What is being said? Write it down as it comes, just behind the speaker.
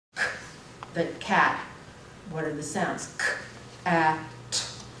the cat, what are the sounds? K, a, t.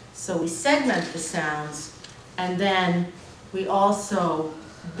 So we segment the sounds, and then we also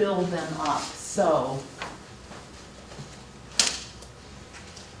build them up. So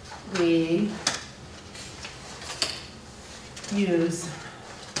we use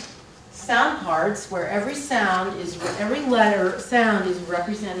sound cards where every sound is, every sound is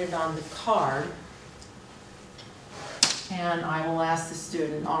represented on the card. And I will ask the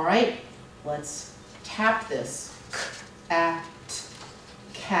student, all right, let's tap this. Act,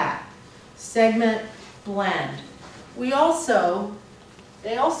 cat. Segment, blend. They also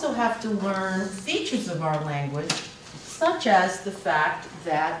have to learn features of our language, such as the fact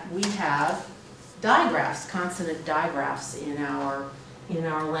that we have digraphs, consonant digraphs in our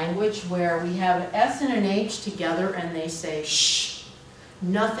language, where we have S and an H together and they say shh,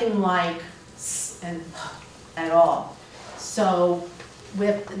 nothing like s and p at all. So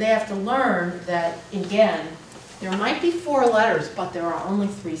they have to learn that, again, there might be 4 letters, but there are only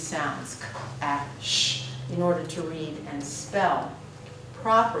 3 sounds, k, a, sh, in order to read and spell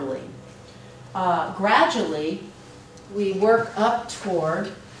properly. Gradually, we work up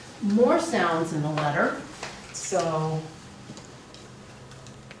toward more sounds in a letter. So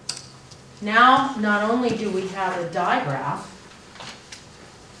now, not only do we have a digraph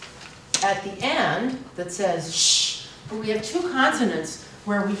at the end that says shh, but we have 2 consonants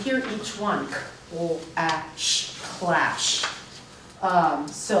where we hear each one, k, o, a, sh, clash.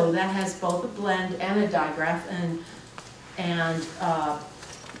 So that has both a blend and a digraph, and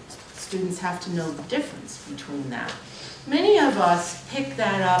students have to know the difference between that. Many of us pick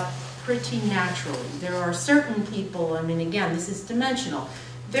that up pretty naturally. There are certain people, I mean, again, this is dimensional.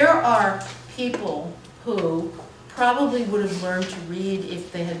 There are people who probably would have learned to read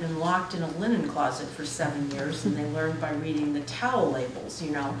if they had been locked in a linen closet for 7 years, and they learned by reading the towel labels,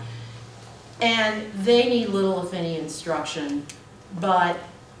 you know. And they need little, if any, instruction, but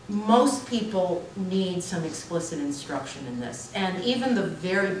most people need some explicit instruction in this. And even the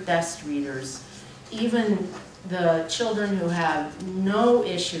very best readers, even the children who have no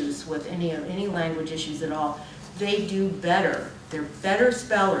issues with any language issues at all, they do better. They're better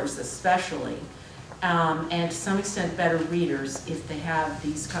spellers especially, and to some extent better readers if they have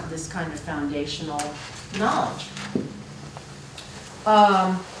this kind of foundational knowledge.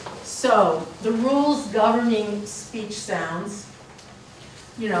 So the rules governing speech sounds,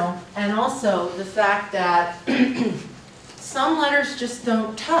 you know, and also the fact that some letters just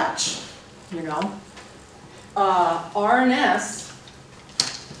don't touch, you know. R and S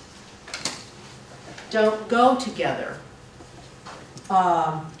don't go together,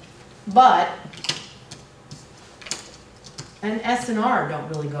 but and S and R don't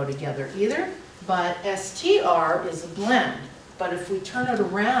really go together either, but STR is a blend. But if we turn it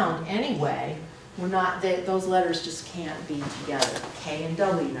around anyway, we're not, those letters just can't be together. K and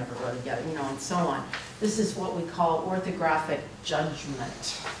W never go together, you know, and so on. This is what we call orthographic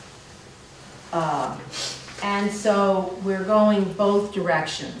judgment. And so we're going both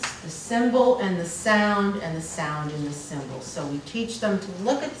directions, the symbol and the sound in the symbol. So we teach them to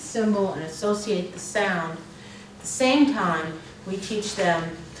look at the symbol and associate the sound. At the same time, we teach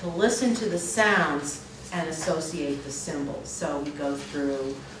them to listen to the sounds and associate the symbols. So we go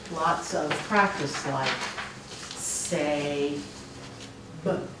through lots of practice like say,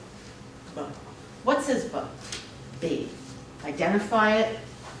 b, b. What says b? B. Identify it,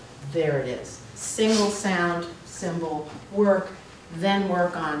 there it is. Single sound, symbol, work, then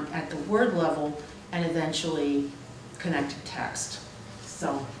work on at the word level, and eventually connected text.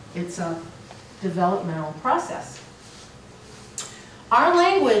 So it's a developmental process. Our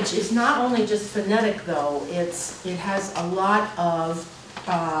language is not only just phonetic though, it has a lot of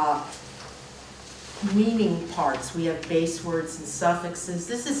meaning parts. We have base words and suffixes.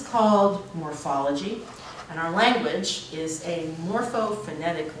 This is called morphology, and our language is a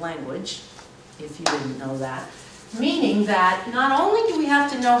morphophonetic language, if you didn't know that, meaning that not only do we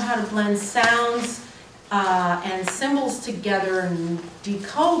have to know how to blend sounds and symbols together and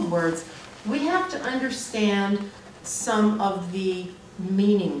decode words, we have to understand some of the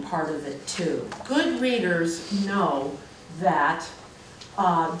meaning part of it too. Good readers know that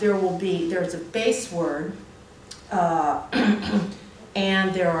there's a base word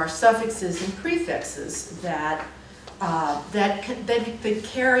and there are suffixes and prefixes that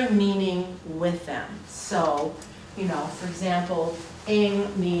carry meaning with them. So, you know, for example, ing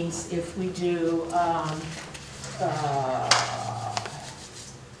means if we do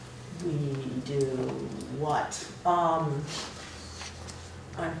what?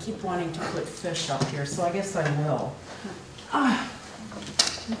 I keep wanting to put fish up here, so I guess I will.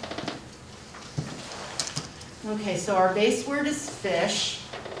 Okay, so our base word is fish,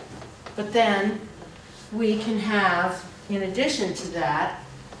 but then we can have, in addition to that,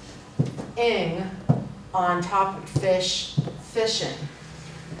 ing on top of fish, fishing.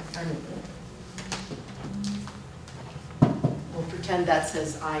 We'll pretend that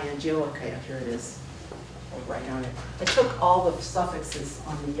says ing. Okay, here it is. I'll write on it. I took all the suffixes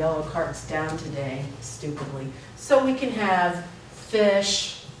on the yellow cards down today, stupidly. So we can have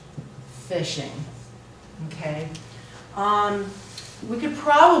fish, fishing. Okay. We could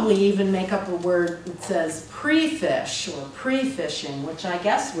probably even make up a word that says pre-fish or pre-fishing, which I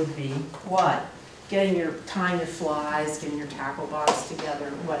guess would be what? Tying your flies, getting your tackle box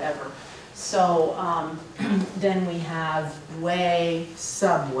together, whatever. So then we have way,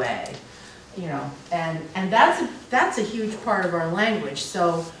 subway, you know, and that's a huge part of our language.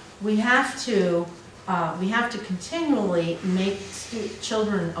 So we have to continually make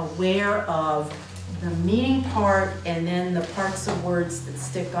children aware of the meaning part and then the parts of words that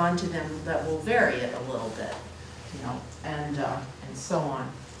stick onto them that will vary it a little bit, you know, and so on.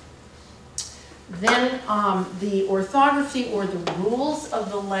 Then the orthography or the rules of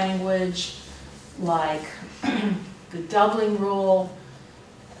the language, like the doubling rule,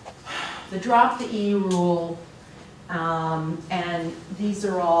 the drop the E rule, and these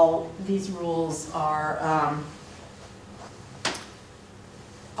rules are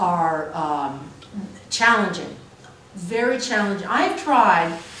challenging, very challenging. I've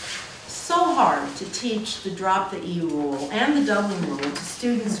tried so hard to teach the drop the E rule and the doubling rule to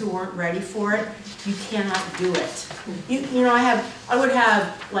students who weren't ready for it. You cannot do it. You know, I would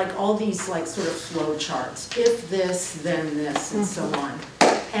have like all these like sort of flow charts. If this, then this, and so on.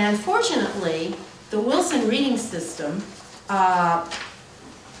 And fortunately, the Wilson reading system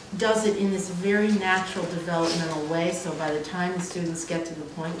does it in this very natural developmental way. So by the time the students get to the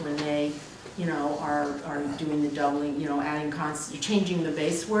point when they, you know, are doing the doubling, you know, adding constant, changing the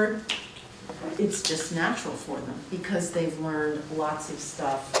base word, it's just natural for them because they've learned lots of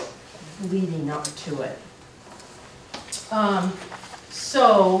stuff leading up to it.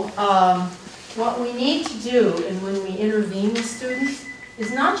 What we need to do, and when we intervene with students,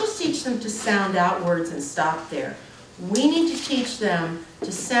 is not just teach them to sound out words and stop there. We need to teach them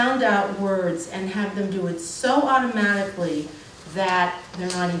to sound out words and have them do it so automatically that they're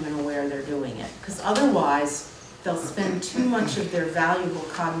not even aware they're doing it. Because otherwise, they'll spend too much of their valuable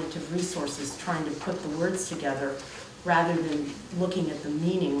cognitive resources trying to put the words together rather than looking at the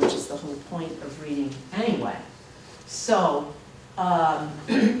meaning, which is the whole point of reading anyway. So,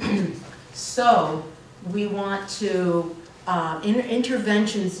 so we want to,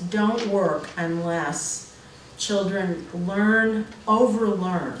 interventions don't work unless children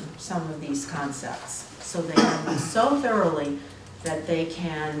overlearn some of these concepts. So they learn them so thoroughly that they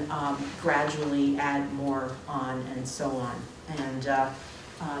can gradually add more on and so on. And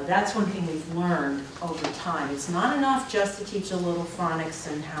that's one thing we've learned over time. It's not enough just to teach a little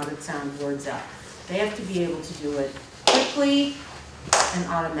phonics and how to sound words out. They have to be able to do it quickly and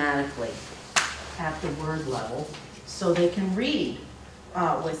automatically at the word level so they can read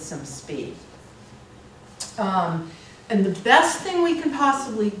with some speed. And the best thing we can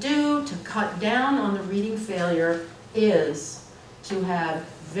possibly do to cut down on the reading failure is to have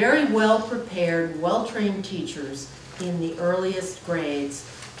very well-prepared, well-trained teachers in the earliest grades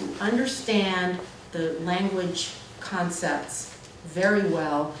who understand the language concepts very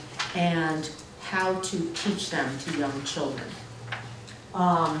well and how to teach them to young children.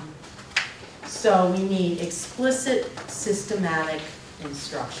 So we need explicit, systematic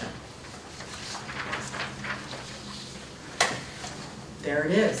instruction. There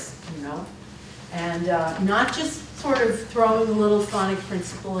it is, you know. And not just sort of throwing a little phonic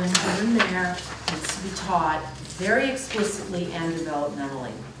principle in here and there. It's to be taught very explicitly and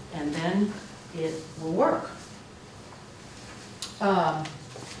developmentally. And then it will work.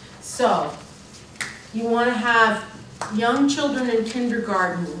 So you want to have young children in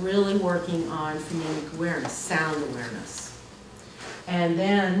kindergarten really working on phonemic awareness, sound awareness. And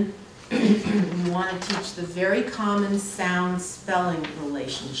then we want to teach the very common sound spelling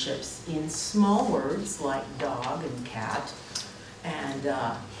relationships in small words like dog and cat and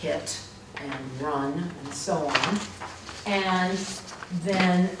hit and run and so on. And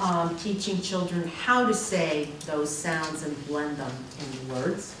then teaching children how to say those sounds and blend them in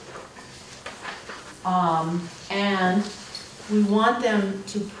words. And we want them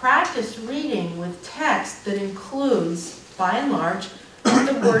to practice reading with text that includes, by and large,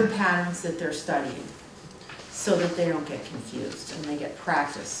 the word patterns that they're studying so that they don't get confused and they get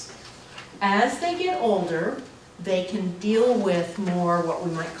practice. As they get older, they can deal with more what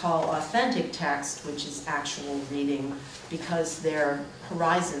we might call authentic text, which is actual reading, because their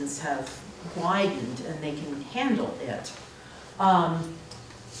horizons have widened and they can handle it.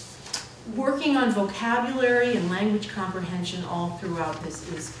 Working on vocabulary and language comprehension all throughout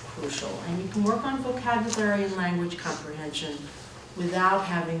this is crucial. And you can work on vocabulary and language comprehension without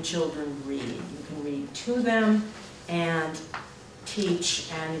having children read. You can read to them and teach,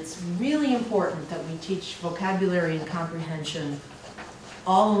 and it's really important that we teach vocabulary and comprehension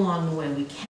all along the way we can.